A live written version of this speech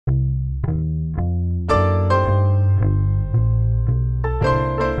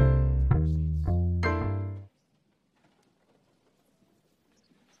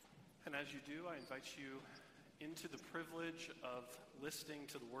as you do, I invite you into the privilege of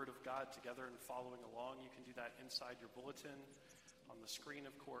listening to the Word of God together and following along. You can do that inside your bulletin, on the screen,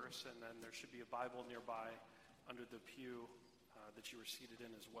 of course, and then there should be a Bible nearby under the pew that you were seated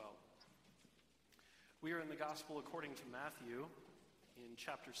in as well. We are in the Gospel according to Matthew in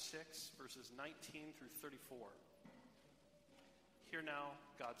chapter 6, verses 19 through 34. Hear now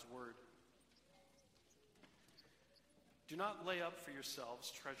God's Word. Do not lay up for yourselves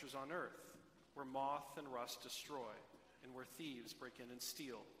treasures on earth, where moth and rust destroy, and where thieves break in and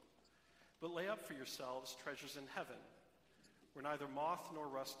steal. But lay up for yourselves treasures in heaven, where neither moth nor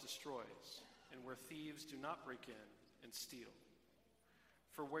rust destroys, and where thieves do not break in and steal.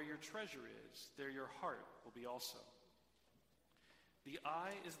 For where your treasure is, there your heart will be also. The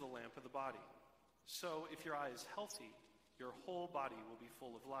eye is the lamp of the body. So if your eye is healthy, your whole body will be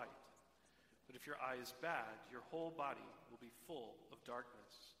full of light. But if your eye is bad, your whole body will be full of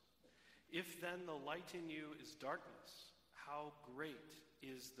darkness. If then the light in you is darkness, how great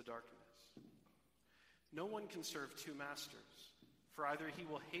is the darkness? No one can serve two masters, for either he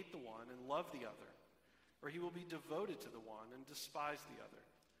will hate the one and love the other, or he will be devoted to the one and despise the other.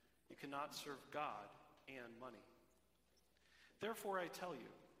 You cannot serve God and money. Therefore I tell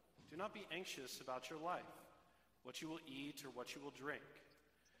you, do not be anxious about your life, what you will eat or what you will drink,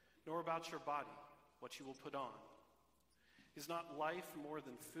 nor about your body, what you will put on. Is not life more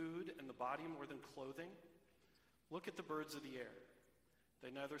than food, and the body more than clothing? Look at the birds of the air.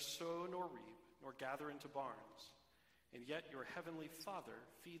 They neither sow nor reap, nor gather into barns, and yet your heavenly Father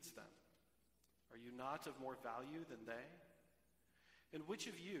feeds them. Are you not of more value than they? And which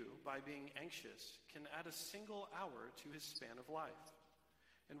of you, by being anxious, can add a single hour to his span of life?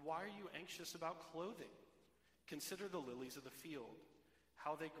 And why are you anxious about clothing? Consider the lilies of the field,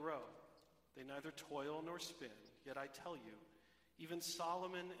 how they grow. They neither toil nor spin, yet I tell you, even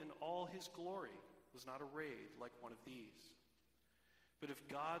Solomon in all his glory was not arrayed like one of these. But if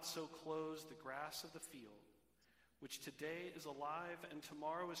God so clothes the grass of the field, which today is alive and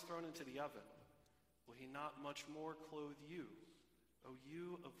tomorrow is thrown into the oven, will he not much more clothe you, O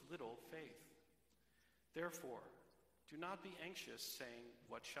you of little faith? Therefore, do not be anxious, saying,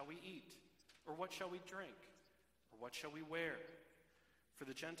 what shall we eat? Or what shall we drink? Or what shall we wear? For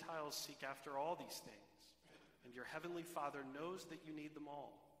the Gentiles seek after all these things, and your heavenly Father knows that you need them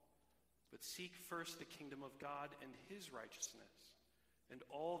all. But seek first the kingdom of God and his righteousness, and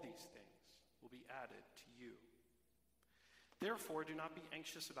all these things will be added to you. Therefore, do not be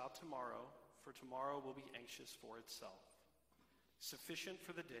anxious about tomorrow, for tomorrow will be anxious for itself. Sufficient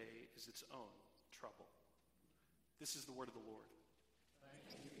for the day is its own trouble. This is the word of the Lord.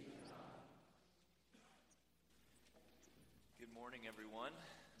 Thanks be to God. Good morning, everyone.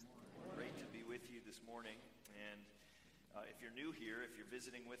 Great to be with you this morning. And if you're new here, if you're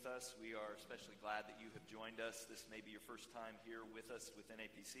visiting with us, we are especially glad that you have joined us. This may be your first time here with us within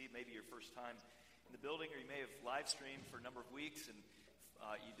APC, maybe your first time in the building, or you may have live streamed for a number of weeks and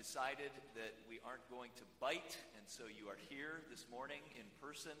you decided that we aren't going to bite, and so you are here this morning in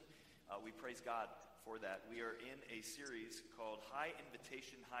person. We praise God for that. We are in a series called High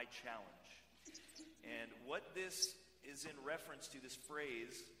Invitation, High Challenge. And what this is in reference to, this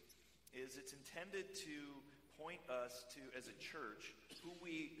phrase, is it's intended to point us to, as a church, who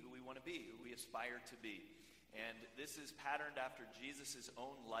we want to be, who we aspire to be. And this is patterned after Jesus'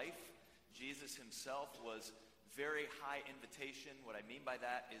 own life. Jesus himself was very high invitation. What I mean by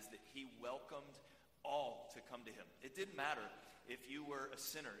that is that he welcomed all to come to him. It didn't matter if you were a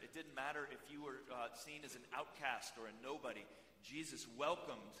sinner. It didn't matter if you were seen as an outcast or a nobody. Jesus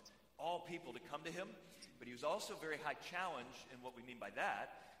welcomed all people to come to him. But he was also very high challenge, and what we mean by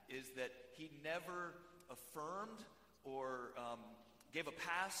that is that he never affirmed or gave a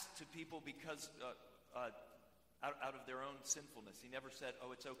pass to people because out of their own sinfulness. He never said,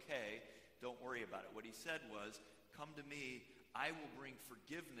 oh, it's okay, don't worry about it. What he said was, come to me, I will bring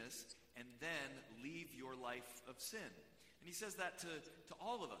forgiveness, and then leave your life of sin. And he says that to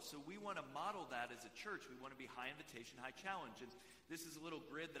all of us. So we want to model that as a church. We want to be high invitation, high challenge. And this is a little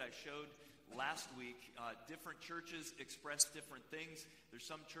grid that I showed last week. Different churches express different things. There's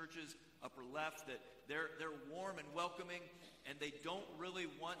some churches, upper left, that they're warm and welcoming, and they don't really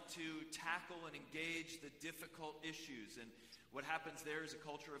want to tackle and engage the difficult issues. And what happens there is a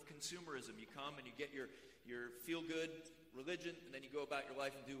culture of consumerism. You come and you get your feel-good religion, and then you go about your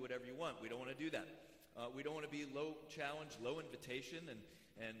life and do whatever you want. We don't want to do that. We don't want to be low challenge, low invitation,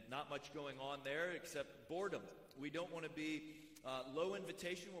 and not much going on there except boredom. We don't want to be low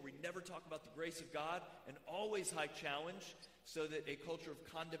invitation where we never talk about the grace of God, and always high challenge so that a culture of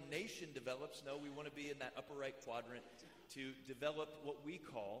condemnation develops. No, we want to be in that upper right quadrant to develop what we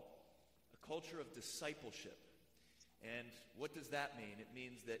call culture of discipleship. And what does that mean? It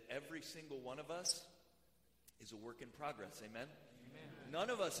means that every single one of us is a work in progress. Amen? None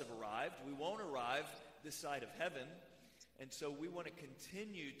of us have arrived. We won't arrive this side of heaven. And so we want to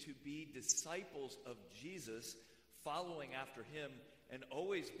continue to be disciples of Jesus, following after him, and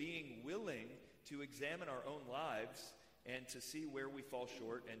always being willing to examine our own lives and to see where we fall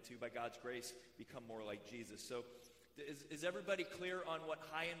short and to, by God's grace, become more like Jesus. So is everybody clear on what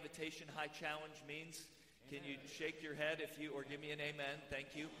high invitation, high challenge means? Can you shake your head or give me an amen?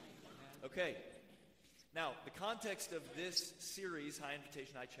 Thank you. Okay. Now, the context of this series, High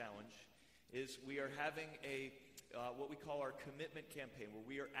Invitation, High Challenge, is we are having what we call our commitment campaign, where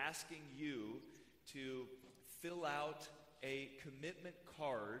we are asking you to fill out a commitment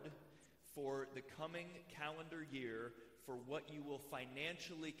card for the coming calendar year for what you will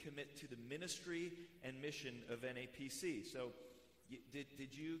financially commit to the ministry and mission of NAPC. So,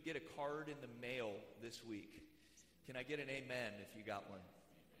 did you get a card in the mail this week? Can I get an amen if you got one?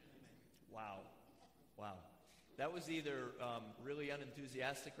 Wow. That was either really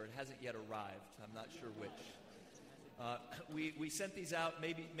unenthusiastic or it hasn't yet arrived. I'm not sure which. We sent these out.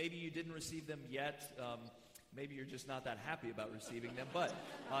 Maybe you didn't receive them yet. Maybe you're just not that happy about receiving them. But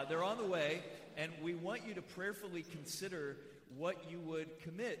they're on the way, and we want you to prayerfully consider what you would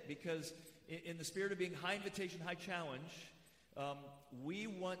commit, because in the spirit of being high invitation, high challenge, we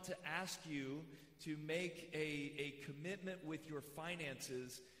want to ask you to make a commitment with your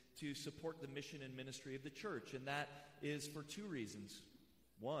finances to support the mission and ministry of the church. And that is for two reasons.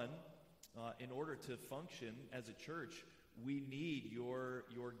 One, in order to function as a church, we need your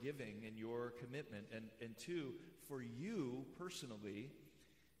giving and your commitment. And two, for you personally,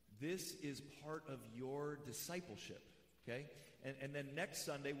 this is part of your discipleship. Okay? And then next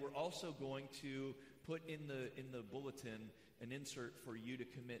Sunday, we're also going to put in the bulletin an insert for you to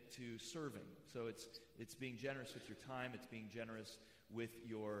commit to serving. So it's being generous with your time. It's being generous with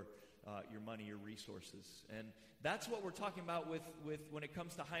your money, your resources. And that's what we're talking about with when it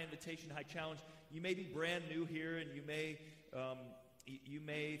comes to high invitation, high challenge. You may be brand new here, and you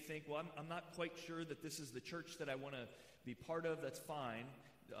may think, well, I'm not quite sure that this is the church that I want to be part of. That's fine.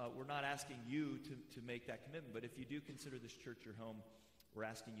 We're not asking you to make that commitment. But if you do consider this church your home, we're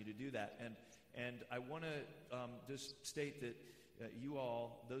asking you to do that. And I want to just state that you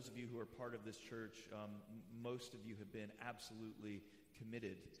all, those of you who are part of this church, most of you have been absolutely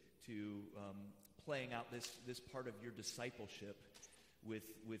committed to playing out this part of your discipleship with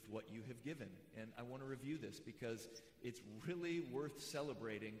what you have given. And I want to review this because it's really worth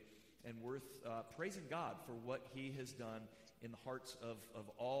celebrating and worth praising God for what he has done in the hearts of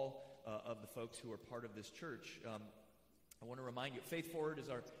all of the folks who are part of this church. I want to remind you, Faith Forward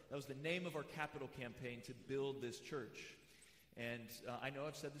that was the name of our capital campaign to build this church. And I know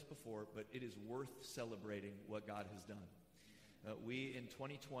I've said this before, but it is worth celebrating what God has done. In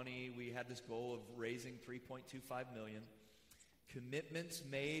 2020, we had this goal of raising $3.25 million. Commitments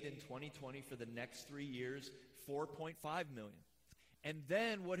made in 2020 for the next 3 years, $4.5 million. And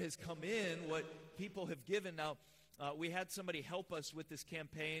then what has come in, what people have given. Now, we had somebody help us with this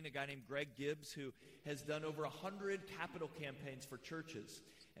campaign, a guy named Greg Gibbs, who has done over 100 capital campaigns for churches.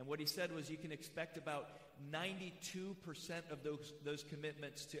 And what he said was you can expect about 92% of those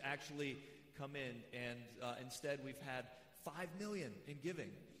commitments to actually come in. And instead, we've had $5 million in giving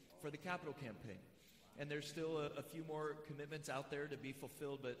for the capital campaign. And there's still a few more commitments out there to be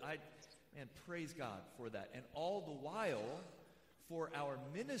fulfilled. But praise God for that. And all the while, for our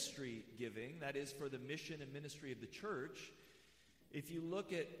ministry giving, that is for the mission and ministry of the church, if you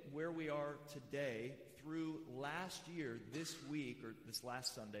look at where we are today, through last year, this week, or this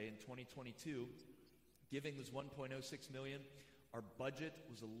last Sunday in 2022, giving was $1.06 million. Our budget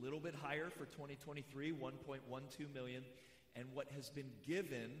was a little bit higher for 2023, $1.12 million. And what has been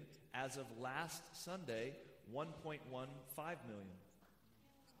given as of last Sunday, $1.15 million.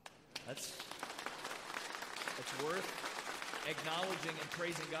 That's worth acknowledging and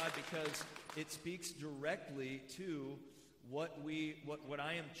praising God, because it speaks directly to what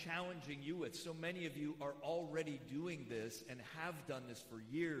I am challenging you with. So many of you are already doing this and have done this for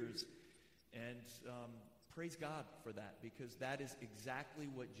years, and praise God for that, because that is exactly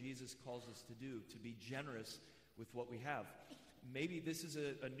what Jesus calls us to do, to be generous with what we have. Maybe this is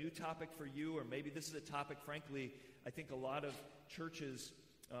a new topic for you, or maybe this is a topic, frankly, I think a lot of churches,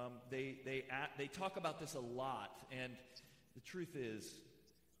 they talk about this a lot, and the truth is,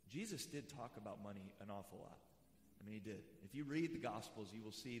 Jesus did talk about money an awful lot. I mean, he did. If you read the Gospels, you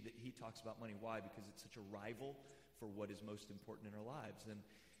will see that he talks about money. Why? Because it's such a rival for what is most important in our lives.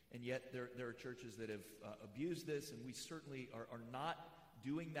 And yet there are churches that have abused this, and we certainly are not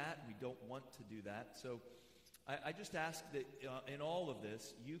doing that. We don't want to do that. So I just ask that in all of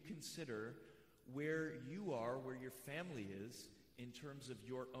this, you consider where you are, where your family is, in terms of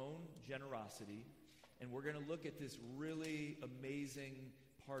your own generosity. And we're going to look at this really amazing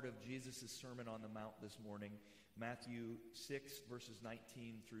part of Jesus' Sermon on the Mount this morning, Matthew 6, verses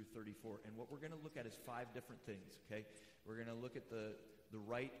 19 through 34. And what we're going to look at is 5 different things, okay? We're going to look at the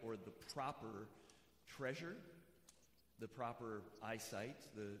right or the proper treasure, the proper eyesight,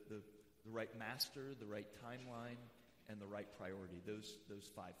 the right master, the right timeline, and the right priority. Those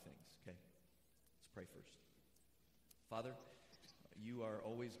 5 things, okay? Let's pray first. Father, you are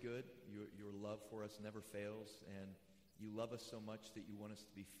always good. Your love for us never fails, and you love us so much that you want us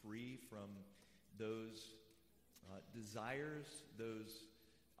to be free from those desires, those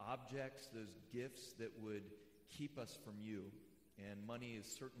objects, those gifts that would keep us from you. And money is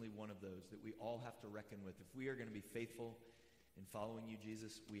certainly one of those that we all have to reckon with. If we are going to be faithful in following you,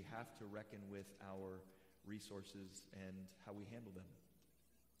 Jesus, we have to reckon with our resources and how we handle them.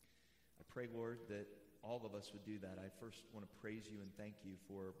 I pray, Lord, that all of us would do that. I first want to praise you and thank you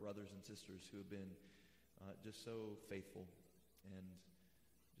for brothers and sisters who have been just so faithful, and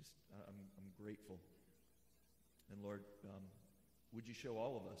just I'm grateful. And Lord, would you show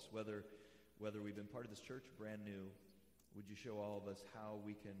all of us, whether we've been part of this church or brand new, would you show all of us how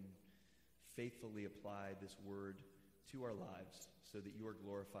we can faithfully apply this word to our lives so that you are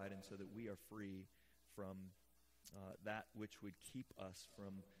glorified and so that we are free from that which would keep us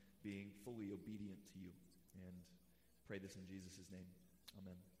from being fully obedient to you. And pray this in Jesus' name.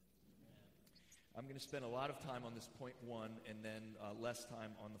 Amen. I'm going to spend a lot of time on this point 1 and then less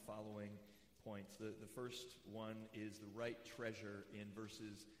time on the following points. The first one is the right treasure in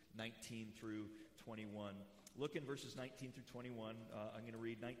verses 19 through 21. Look in verses 19 through 21. I'm going to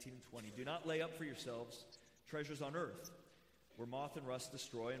read 19 and 20. Do not lay up for yourselves treasures on earth, where moth and rust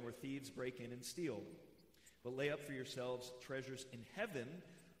destroy and where thieves break in and steal. But lay up for yourselves treasures in heaven,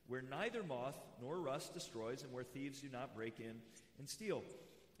 where neither moth nor rust destroys and where thieves do not break in and steal.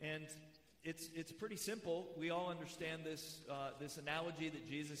 And it's pretty simple. We all understand this analogy that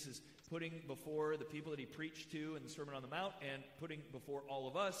Jesus is putting before the people that he preached to in the Sermon on the Mount and putting before all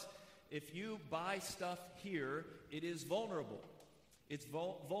of us. If you buy stuff here, it is vulnerable. It's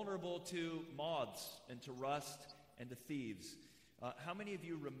vulnerable to moths and to rust and to thieves. How many of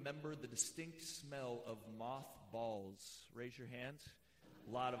you remember the distinct smell of mothballs? Raise your hand.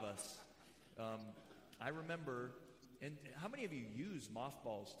 A lot of us. I remember, and how many of you use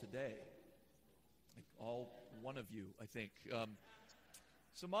mothballs today? Like all one of you, I think.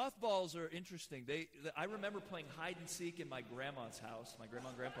 So mothballs are interesting. I remember playing hide and seek in my grandma's house, my grandma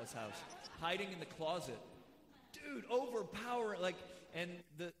and grandpa's house, hiding in the closet. Dude, overpowering. And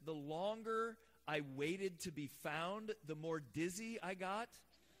the longer I waited to be found, the more dizzy I got.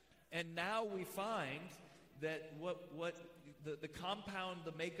 And now we find that what the compound,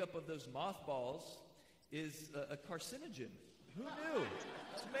 the makeup of those mothballs is a carcinogen. Who knew?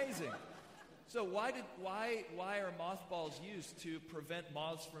 It's amazing. So why are mothballs used? To prevent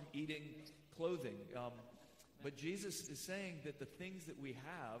moths from eating clothing. But Jesus is saying that the things that we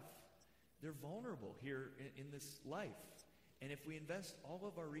have, they're vulnerable here in this life. And if we invest all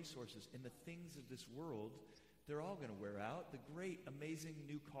of our resources in the things of this world, they're all going to wear out. The great, amazing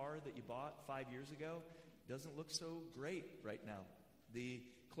new car that you bought 5 years ago doesn't look so great right now. The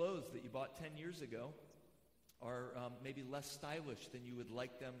clothes that you bought 10 years ago are maybe less stylish than you would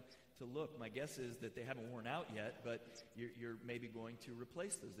like them to look. My guess is that they haven't worn out yet, but you're maybe going to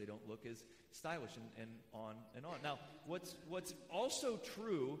replace those. They don't look as stylish, and on and on. Now, what's also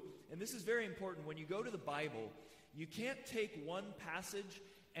true, and this is very important, when you go to the Bible, you can't take one passage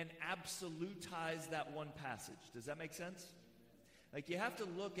and absolutize that one passage. Does that make sense? Like, you have to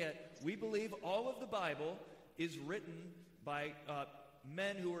look at, we believe all of the Bible is written by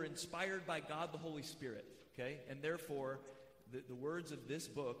men who are inspired by God the Holy Spirit, okay? And therefore, the words of this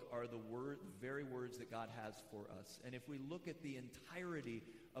book are the very words that God has for us. And if we look at the entirety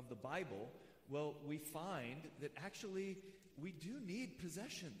of the Bible, well, we find that actually we do need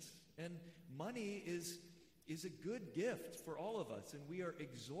possessions. And money is a good gift for all of us. And we are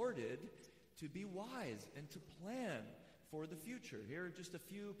exhorted to be wise and to plan for the future. Here are just a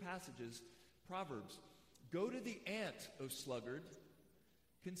few passages. Proverbs. Go to the ant, O sluggard.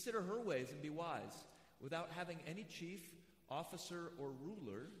 Consider her ways and be wise. Without having any chief, officer, or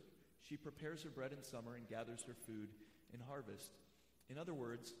ruler, she prepares her bread in summer and gathers her food in harvest. In other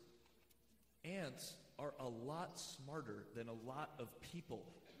words, ants are a lot smarter than a lot of people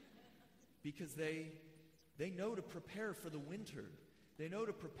because they know to prepare for the winter. They know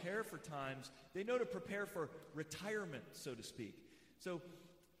to prepare for times. They know to prepare for retirement, so to speak. So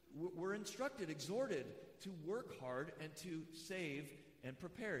we're instructed, exhorted to work hard and to save and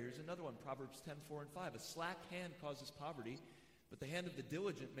prepare. Here's another one, Proverbs 10:4-5. A slack hand causes poverty, but the hand of the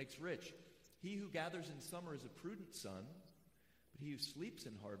diligent makes rich. He who gathers in summer is a prudent son, but he who sleeps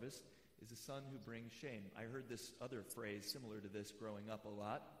in harvest is a son who brings shame. I heard this other phrase similar to this growing up a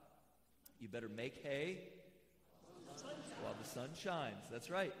lot. You better make hay while the sun shines.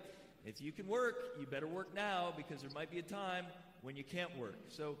 That's right. If you can work, you better work now, because there might be a time when you can't work.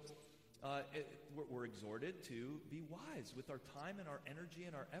 So we're exhorted to be wise with our time and our energy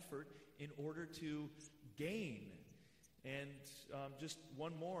and our effort in order to gain. And just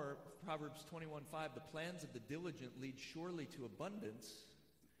one more, Proverbs 21:5, the plans of the diligent lead surely to abundance,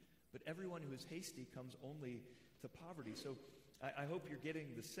 but everyone who is hasty comes only to poverty. So I hope you're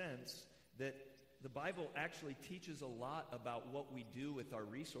getting the sense that the Bible actually teaches a lot about what we do with our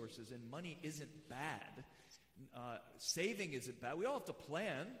resources, and money isn't bad. Saving isn't bad. We all have to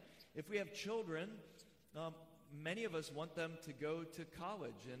plan. If we have children, many of us want them to go to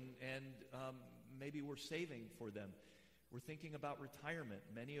college, and maybe we're saving for them. We're thinking about retirement.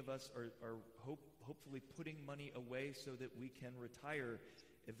 Many of us are hopefully putting money away so that we can retire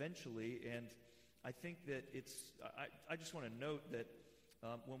eventually. And I think that I just want to note that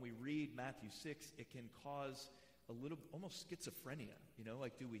when we read Matthew 6, it can cause a little, almost schizophrenia.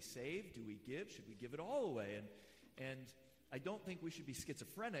 Like, do we save? Do we give? Should we give it all away? And I don't think we should be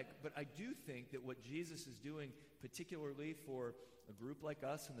schizophrenic, but I do think that what Jesus is doing, particularly for a group like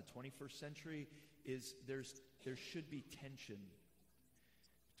us in the 21st century, is there should be tension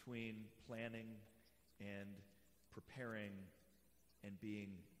between planning and preparing and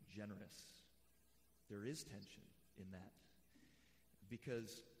being generous. There is tension in that,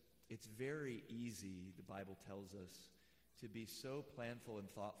 because it's very easy, the Bible tells us, to be so planful and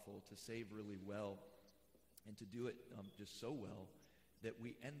thoughtful, to save really well, and to do it just so well that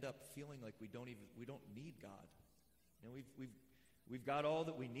we end up feeling like we don't need God. We've got all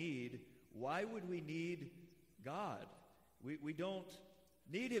that we need. Why would we need God? We don't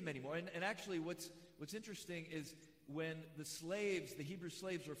need him anymore. And actually, what's interesting is when the Hebrew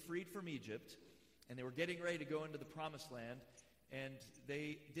slaves were freed from Egypt, and they were getting ready to go into the promised land, and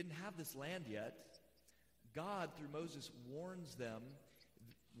they didn't have this land yet, God, through Moses, warns them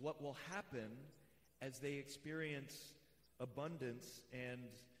what will happen as they experience abundance and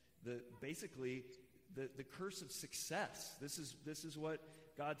basically the curse of success. This is what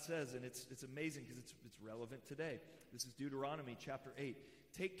God says, and it's amazing because it's relevant today. This is Deuteronomy chapter 8.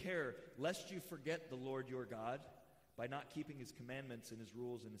 Take care lest you forget the Lord your God by not keeping his commandments and his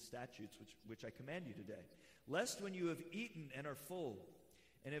rules and his statutes, which I command you today. Lest when you have eaten and are full,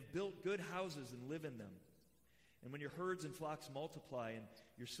 and have built good houses and live in them, and when your herds and flocks multiply, and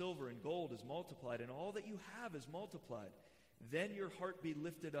your silver and gold is multiplied, and all that you have is multiplied, then your heart be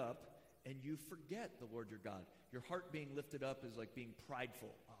lifted up, and you forget the Lord your God. Your heart being lifted up is like being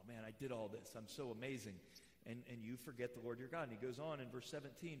prideful. Oh man, I did all this. I'm so amazing. And you forget the Lord your God. And he goes on in verse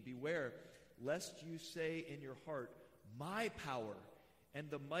 17, beware lest you say in your heart, my power and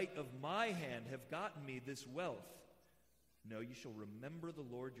the might of my hand have gotten me this wealth. No, you shall remember the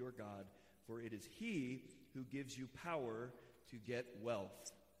Lord your God, for it is he who gives you power to get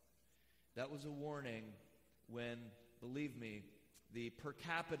wealth. That was a warning when, believe me, the per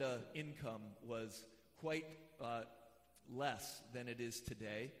capita income was quite less than it is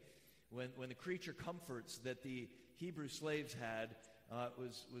today. When the creature comforts that the Hebrew slaves had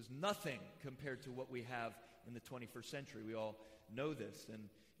was nothing compared to what we have in the 21st century. We all know this.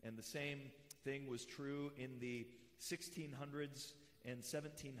 And the same thing was true in the 1600s and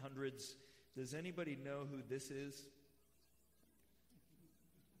 1700s. Does anybody know who this is?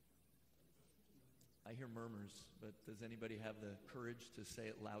 I hear murmurs, but does anybody have the courage to say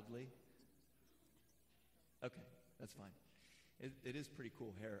it loudly? Okay, that's fine. It is pretty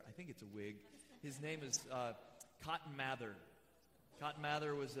cool hair. I think it's a wig. His name is Cotton Mather. Cotton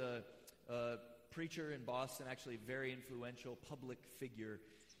Mather was a preacher in Boston, actually a very influential public figure,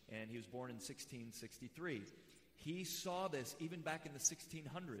 and he was born in 1663. He saw this even back in the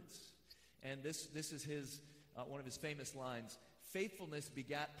 1600s, and this is his one of his famous lines: faithfulness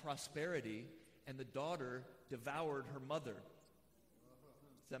begat prosperity, and the daughter devoured her mother.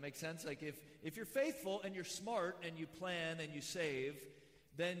 Does that make sense? Like if you're faithful and you're smart and you plan and you save,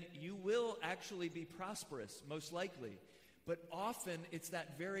 then you will actually be prosperous, most likely. But often it's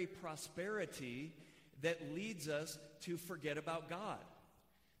that very prosperity that leads us to forget about God.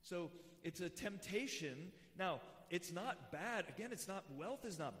 So it's a temptation. Now, it's not bad. Again, wealth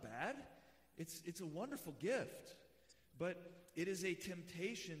is not bad. It's a wonderful gift. But it is a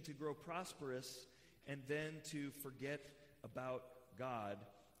temptation to grow prosperous and then to forget about God.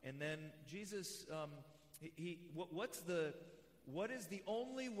 And then Jesus, what is the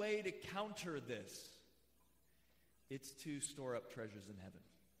only way to counter this? It's to store up treasures in heaven.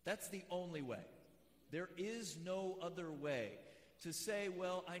 That's the only way. There is no other way. To say,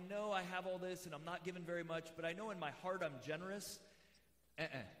 well, I know I have all this and I'm not giving very much, but I know in my heart I'm generous.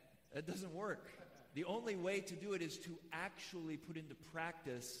 That doesn't work. The only way to do it is to actually put into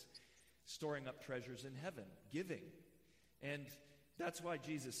practice storing up treasures in heaven, giving. And that's why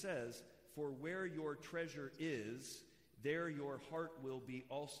Jesus says, for where your treasure is, there your heart will be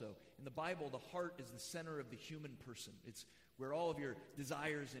also. In the Bible, the heart is the center of the human person. It's where all of your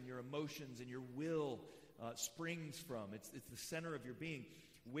desires and your emotions and your will springs from. It's the center of your being.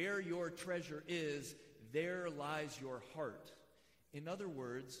 Where your treasure is, there lies your heart. In other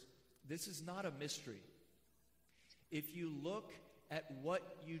words, this is not a mystery. If you look at what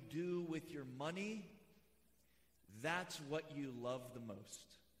you do with your money, that's what you love the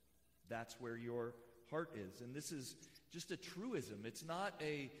most. That's where your heart is. And this is just a truism. It's not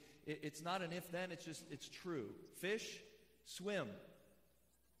an if-then, it's true. Fish swim.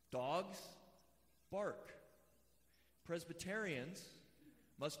 Dogs bark. Presbyterians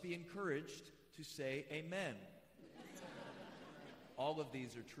must be encouraged to say amen. All of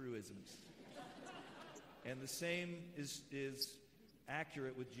these are truisms. And the same is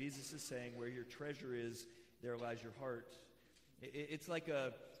accurate with Jesus is saying, where your treasure is, there lies your heart. It's like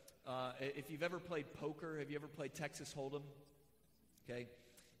if you've ever played poker, have you ever played Texas Hold'em? Okay?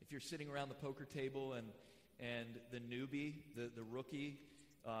 If you're sitting around the poker table and the newbie, the rookie,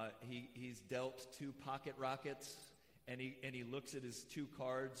 he's dealt 2 pocket rockets, and he looks at his 2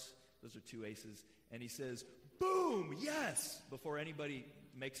 cards, those are 2 aces, and he says, boom, yes, before anybody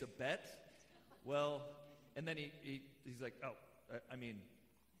makes a bet. Well, and then he's like,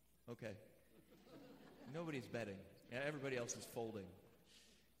 okay. Nobody's betting. Everybody else is folding.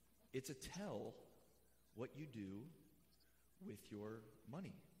 It's a tell what you do with your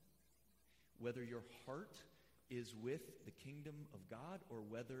money. Whether your heart is with the kingdom of God or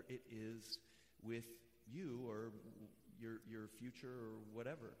whether it is with you or your future or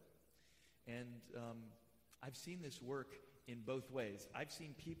whatever. And I've seen this work in both ways. I've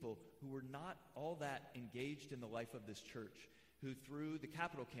seen people who were not all that engaged in the life of this church, who through the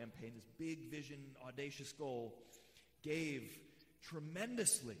capital campaign, this big vision, audacious goal, gave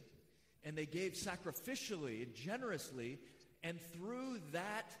tremendously. And they gave sacrificially and generously, and through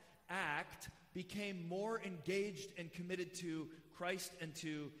that act became more engaged and committed to Christ and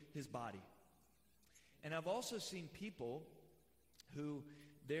to his body. And I've also seen people who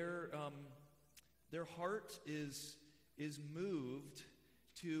their heart is moved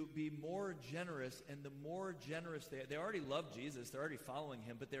to be more generous, and the more generous they already love Jesus, they're already following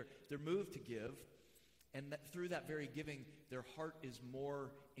him, but they're moved to give, and through that very giving, their heart is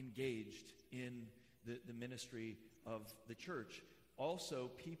more engaged in the ministry of the church. Also,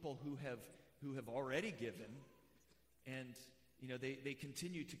 people who have already given, and they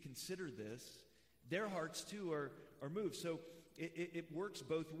continue to consider this, their hearts too are moved. So it works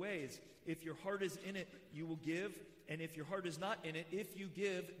both ways. If your heart is in it, you will give. And if your heart is not in it, if you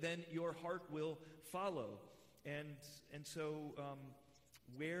give, then your heart will follow. And so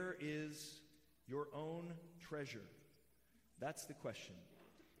where is your own treasure? That's the question.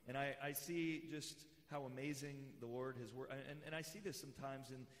 And I see just how amazing the Lord has worked. And I see this sometimes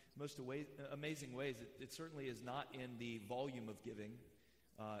in most amazing ways. It certainly is not in the volume of giving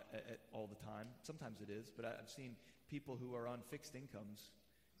all the time. Sometimes it is, but I've seen people who are on fixed incomes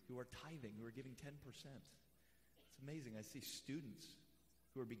who are tithing, who are giving 10%. It's amazing. I see students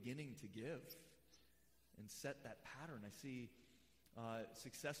who are beginning to give and set that pattern. I see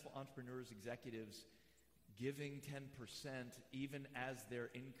successful entrepreneurs, executives giving 10% even as their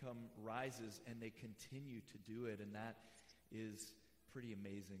income rises, and they continue to do it, and that is pretty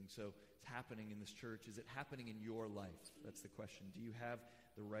amazing. So it's happening in this church. Is it happening in your life? That's the question. Do you have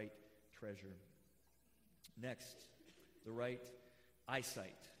the right treasure? Next, the right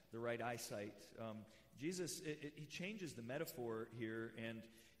eyesight. The right eyesight. Jesus, he changes the metaphor here, and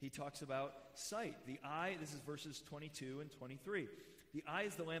he talks about sight. The eye, this is verses 22 and 23. The eye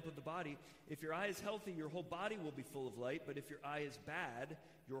is the lamp of the body. If your eye is healthy, your whole body will be full of light. But if your eye is bad,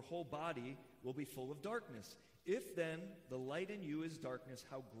 your whole body will be full of darkness. If then the light in you is darkness,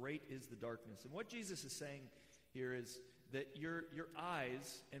 how great is the darkness? And what Jesus is saying here is that your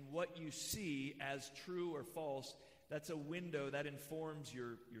eyes and what you see as true or false, that's a window that informs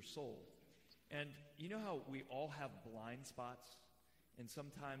your soul. And you know how we all have blind spots? And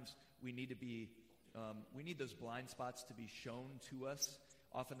sometimes we need those blind spots to be shown to us.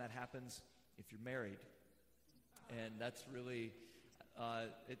 Often that happens if you're married. And that's really,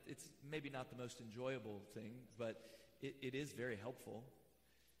 It's maybe not the most enjoyable thing, but it is very helpful.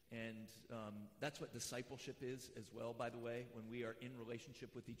 And that's what discipleship is as well, by the way. When we are in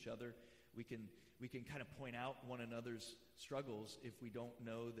relationship with each other, we can kind of point out one another's struggles if we don't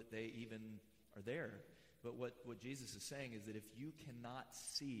know that they even are there. But what Jesus is saying is that if you cannot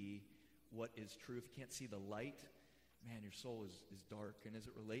see what is true, if you can't see the light, man, your soul is dark. And as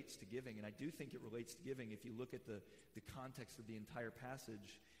it relates to giving, and I do think it relates to giving, if you look at the context of the entire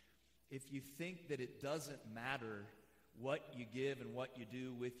passage, if you think that it doesn't matter what you give and what you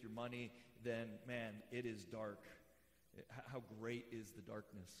do with your money, then, man, it is dark. How great is the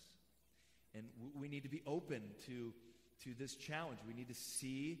darkness? And we need to be open to this challenge. We need to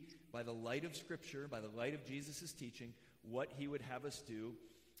see by the light of Scripture, by the light of Jesus' teaching, what he would have us do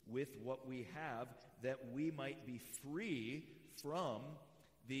with what we have, that we might be free from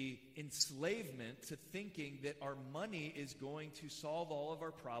the enslavement to thinking that our money is going to solve all of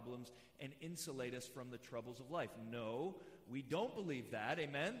our problems and insulate us from the troubles of life. No, we don't believe that.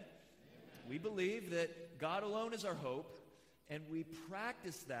 Amen? Amen. We believe that God alone is our hope, and we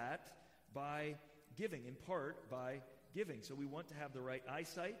practice that by giving, in part by giving. So we want to have the right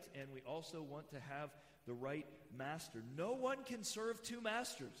eyesight, and we also want to have the right master. No one can serve two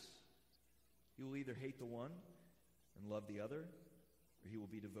masters. He will either hate the one and love the other, or he will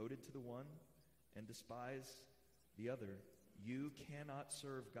be devoted to the one and despise the other. You cannot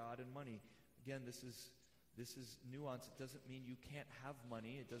serve God and money. Again, this is nuance. It doesn't mean you can't have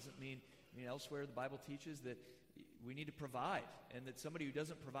money. It doesn't mean, elsewhere the Bible teaches that we need to provide, and that somebody who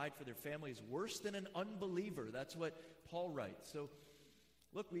doesn't provide for their family is worse than an unbeliever. That's what Paul writes. So,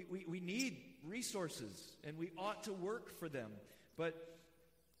 look, we need resources, and we ought to work for them. But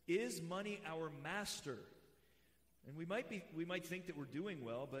is money our master? And we might think that we're doing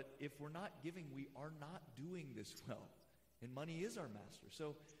well, but if we're not giving, we are not doing this well. And money is our master.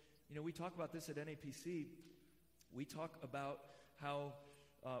 So, we talk about this at NAPC. We talk about how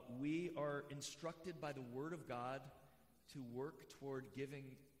we are instructed by the Word of God to work toward giving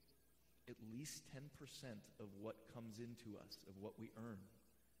at least 10% of what comes into us, of what we earn.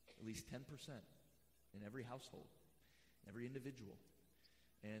 At least 10% in every household, every individual.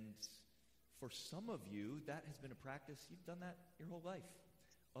 And for some of you, that has been a practice. You've done that your whole life.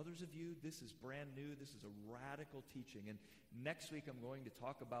 Others of you, this is brand new. This is a radical teaching. And next week, I'm going to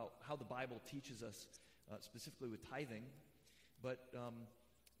talk about how the Bible teaches us, specifically with tithing. But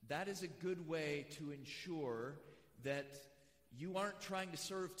that is a good way to ensure that you aren't trying to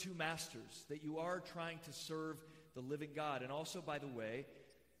serve two masters, that you are trying to serve the living God. And also, by the way,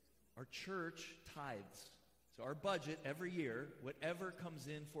 our church tithes. So our budget every year, whatever comes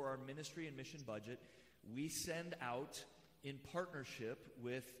in for our ministry and mission budget, we send out in partnership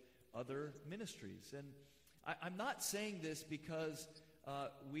with other ministries. And I'm not saying this because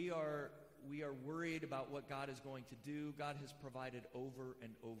we are worried about what God is going to do. God has provided over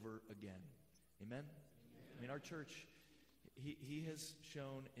and over again. Amen? Our church, he has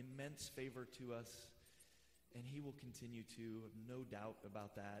shown immense favor to us, and he will continue to, no doubt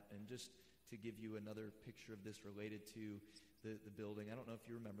about that. And just to give you another picture of this related to the building, I don't know if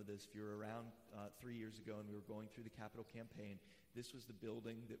you remember this. If you were around 3 years ago and we were going through the capital campaign, this was the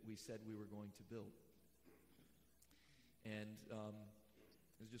building that we said we were going to build. And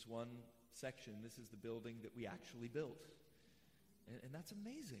there's just one section. This is the building that we actually built. And that's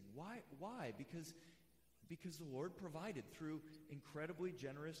amazing. Why? Because the Lord provided through incredibly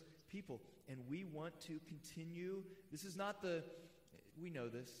generous people. And we want to continue. This is not we know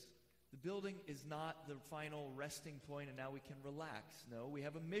this. The building is not the final resting point and now we can relax. No, we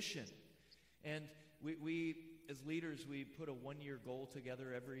have a mission. And we as leaders, we put a one-year goal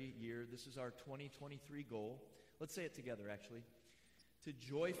together every year. This is our 2023 goal. Let's say it together, actually. To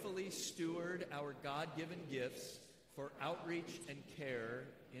joyfully steward our God-given gifts for outreach and care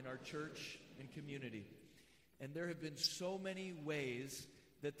in our church and community. And there have been so many ways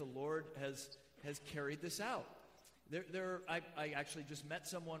that the Lord has carried this out. I actually just met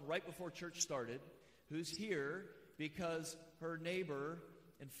someone right before church started who's here because her neighbor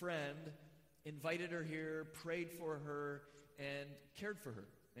and friend invited her here, prayed for her, and cared for her.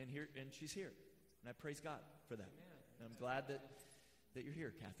 And she's here. And I praise God for that. And I'm glad that you're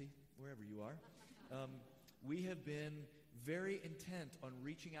here, Kathy, wherever you are. We have been very intent on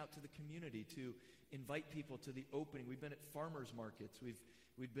reaching out to the community to invite people to the opening. We've been at farmers markets. We've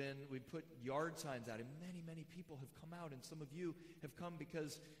put yard signs out, and many people have come out, and some of you have come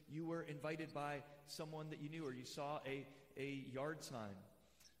because you were invited by someone that you knew, or you saw a yard sign.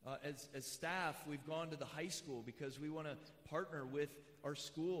 As staff, we've gone to the high school because we want to partner with our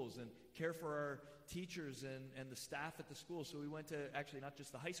schools and care for our teachers and the staff at the school. So we went to, actually not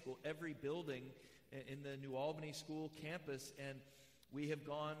just the high school, every building in the New Albany school campus, and we have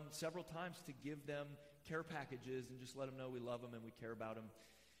gone several times to give them care packages and just let them know we love them and we care about them.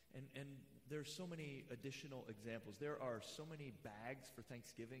 And there's so many additional examples. There are so many bags for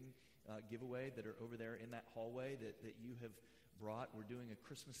Thanksgiving giveaway that are over there in that hallway that you have brought. We're doing a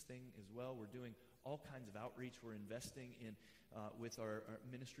Christmas thing as well. We're doing all kinds of outreach. We're investing in with our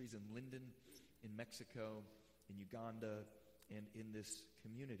ministries in Linden, in Mexico, in Uganda, and in this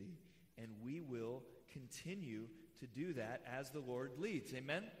community. And we will continue to do that as the Lord leads.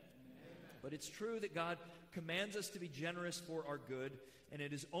 Amen? But it's true that God commands us to be generous for our good, and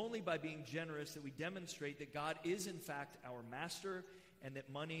it is only by being generous that we demonstrate that God is in fact our master and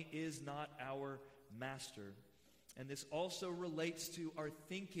that money is not our master. And this also relates to our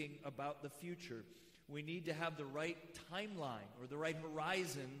thinking about the future. We need to have the right timeline or the right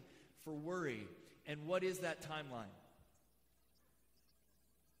horizon for worry. And what is that timeline?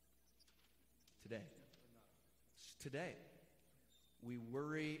 Today. It's today. We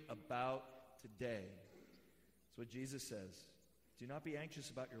worry about today. That's what Jesus says. Do not be anxious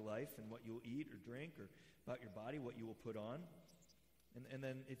about your life and what you will eat or drink, or about your body, what you will put on. And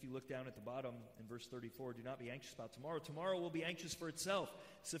then if you look down at the bottom in verse 34, do not be anxious about tomorrow. Tomorrow will be anxious for itself.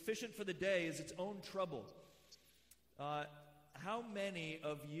 Sufficient for the day is its own trouble. How many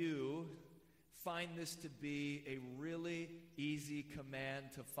of you find this to be a really easy command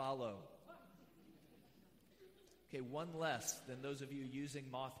to follow? Okay, one less than those of you using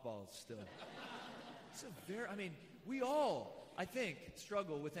mothballs still. It's we all, I think,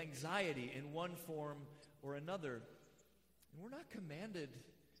 struggle with anxiety in one form or another. And we're not commanded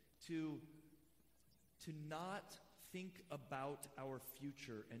to not think about our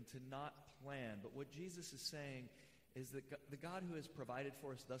future and to not plan. But what Jesus is saying is that the God who has provided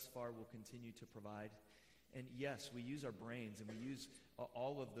for us thus far will continue to provide. And yes, we use our brains and we use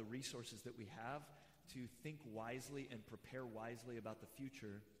all of the resources that we have to think wisely and prepare wisely about the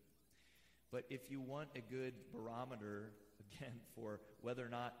future. But if you want a good barometer, again, for whether or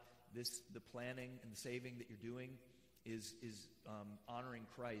not the planning and the saving that you're doing is honoring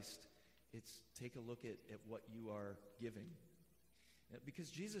Christ, it's take a look at what you are giving. Because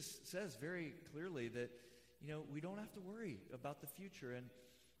Jesus says very clearly that, we don't have to worry about the future.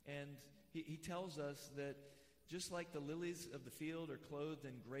 And he tells us that just like the lilies of the field are clothed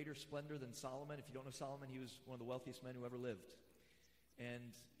in greater splendor than Solomon. If you don't know Solomon, he was one of the wealthiest men who ever lived.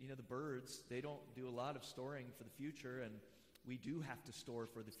 And, the birds, they don't do a lot of storing for the future, and we do have to store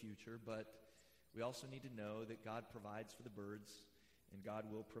for the future, but we also need to know that God provides for the birds, and God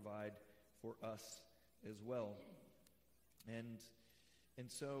will provide for us as well. And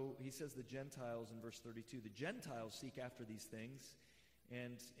so he says the Gentiles in verse 32, the Gentiles seek after these things.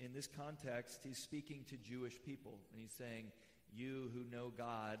 And in this context, he's speaking to Jewish people. And he's saying, you who know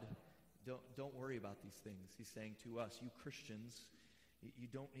God, don't worry about these things. He's saying to us, you Christians, you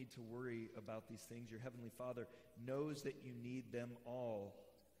don't need to worry about these things. Your Heavenly Father knows that you need them all.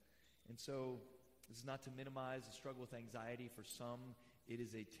 And so this is not to minimize the struggle with anxiety. For some, it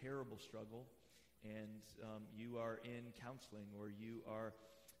is a terrible struggle. And you are in counseling or you are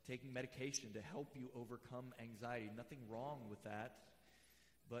taking medication to help you overcome anxiety. Nothing wrong with that.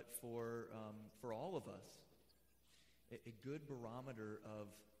 But for all of us, a good barometer of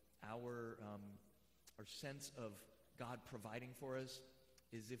our sense of God providing for us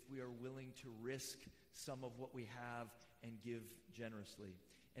is if we are willing to risk some of what we have and give generously.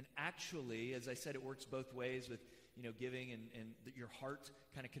 And actually, as I said, it works both ways with giving and your heart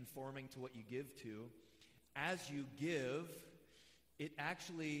kind of conforming to what you give to. As you give, it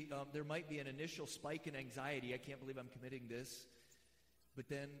actually, there might be an initial spike in anxiety. I can't believe I'm committing this. But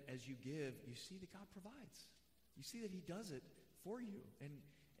then as you give, you see that God provides. You see that he does it for you.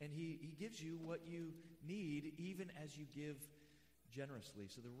 And he gives you what you need even as you give generously.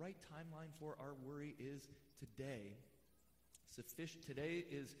 So the right timeline for our worry is today. Today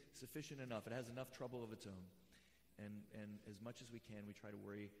is sufficient enough. It has enough trouble of its own. And as much as we can, we try to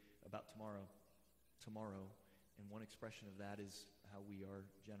worry about tomorrow. And one expression of that is how we are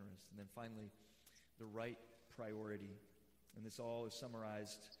generous. And then finally, the right priority. And this all is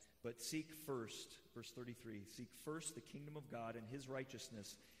summarized. But seek first, verse 33, seek first the kingdom of God and his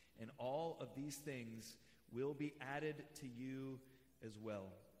righteousness, and all of these things will be added to you as well.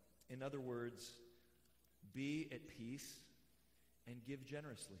 In other words, be at peace and give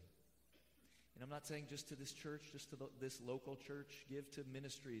generously. And I'm not saying just to this church, just to this local church. Give to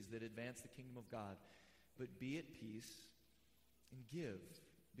ministries that advance the kingdom of God. But be at peace and give.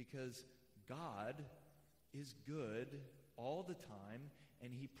 because God is good all the time,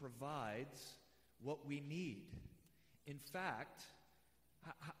 and he provides what we need. In fact,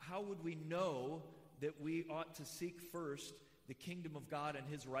 how would we know that we ought to seek first the kingdom of God and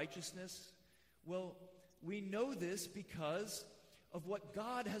his righteousness? Well, we know this because of what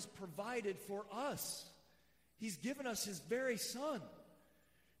God has provided for us. He's given us his very Son.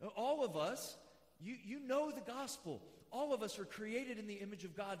 All of us, you know the gospel. All of us are created in the image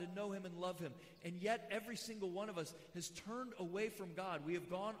of God to know him and love him. And yet every single one of us has turned away from God. We have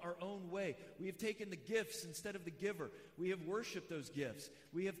gone our own way. We have taken the gifts instead of the giver. We have worshiped those gifts.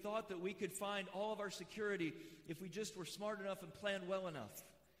 We have thought that we could find all of our security if we just were smart enough and planned well enough.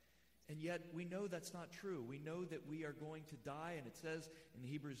 And yet we know that's not true. We know that we are going to die, and it says in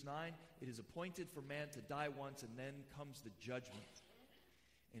Hebrews 9, it is appointed for man to die once, and then comes the judgment.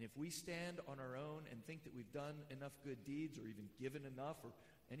 And if we stand on our own and think that we've done enough good deeds or even given enough or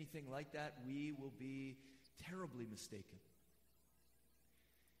anything like that, we will be terribly mistaken.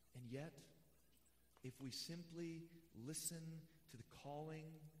 And yet, if we simply listen to the calling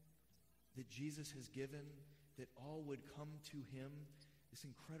that Jesus has given, that all would come to him, this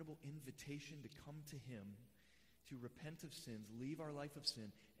incredible invitation to come to him, to repent of sins, leave our life of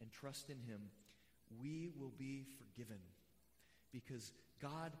sin, and trust in him, we will be forgiven. Because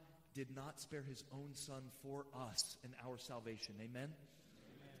God did not spare his own Son for us and our salvation. Amen? Amen?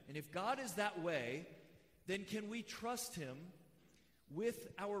 And if God is that way, then can we trust him with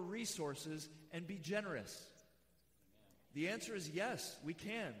our resources and be generous? The answer is yes, we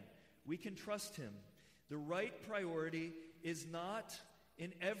can. We can trust him. The right priority is not,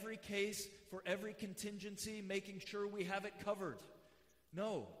 in every case, for every contingency, making sure we have it covered.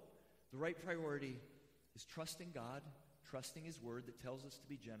 No. The right priority is trusting God, trusting his word that tells us to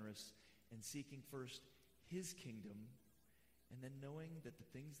be generous, and seeking first his kingdom, and then knowing that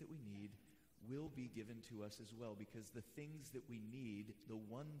the things that we need will be given to us as well, because the things that we need, the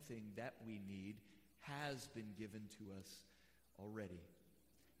one thing that we need, has been given to us already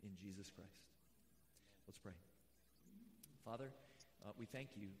in Jesus Christ. Let's pray. Father, we thank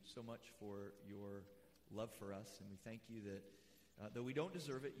you so much for your love for us, and we thank you that though we don't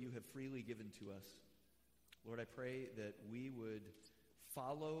deserve it, you have freely given to us. Lord, I pray that we would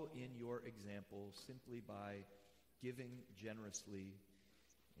follow in your example simply by giving generously.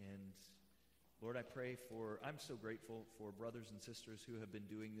 And Lord, I pray I'm so grateful for brothers and sisters who have been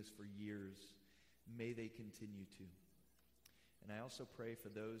doing this for years. May they continue to. And I also pray for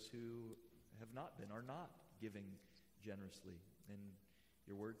those who are not giving generously. And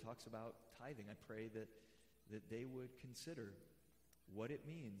your word talks about tithing. I pray that they would consider what it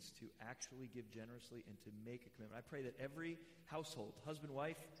means to actually give generously and to make a commitment. I pray that every household, husband,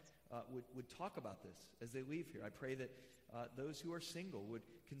 wife, would talk about this as they leave here. I pray that those who are single would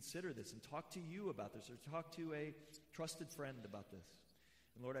consider this and talk to you about this, or talk to a trusted friend about this.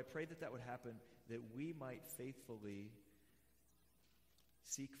 And Lord, I pray that would happen, that we might faithfully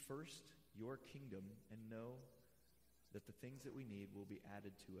seek first your kingdom and know that the things that we need will be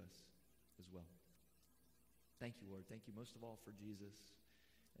added to us as well. Thank you, Lord. Thank you most of all for Jesus.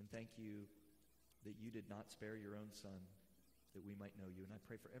 And thank you that you did not spare your own Son, that we might know you. And I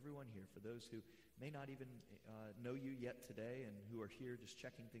pray for everyone here, for those who may not even know you yet today and who are here just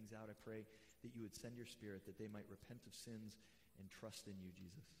checking things out, I pray that you would send your Spirit, that they might repent of sins and trust in you,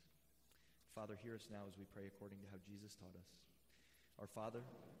 Jesus. Father, hear us now as we pray according to how Jesus taught us. Our Father,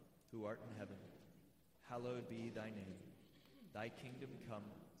 who art in heaven, hallowed be thy name. Thy kingdom come,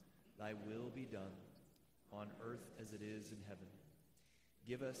 thy will be done, on earth as it is in heaven.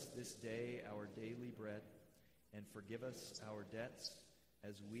 Give us this day our daily bread, and forgive us our debts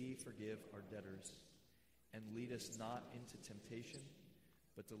as we forgive our debtors. And lead us not into temptation,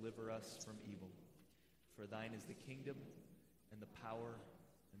 but deliver us from evil. For thine is the kingdom, and the power,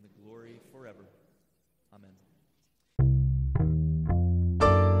 and the glory forever. Amen.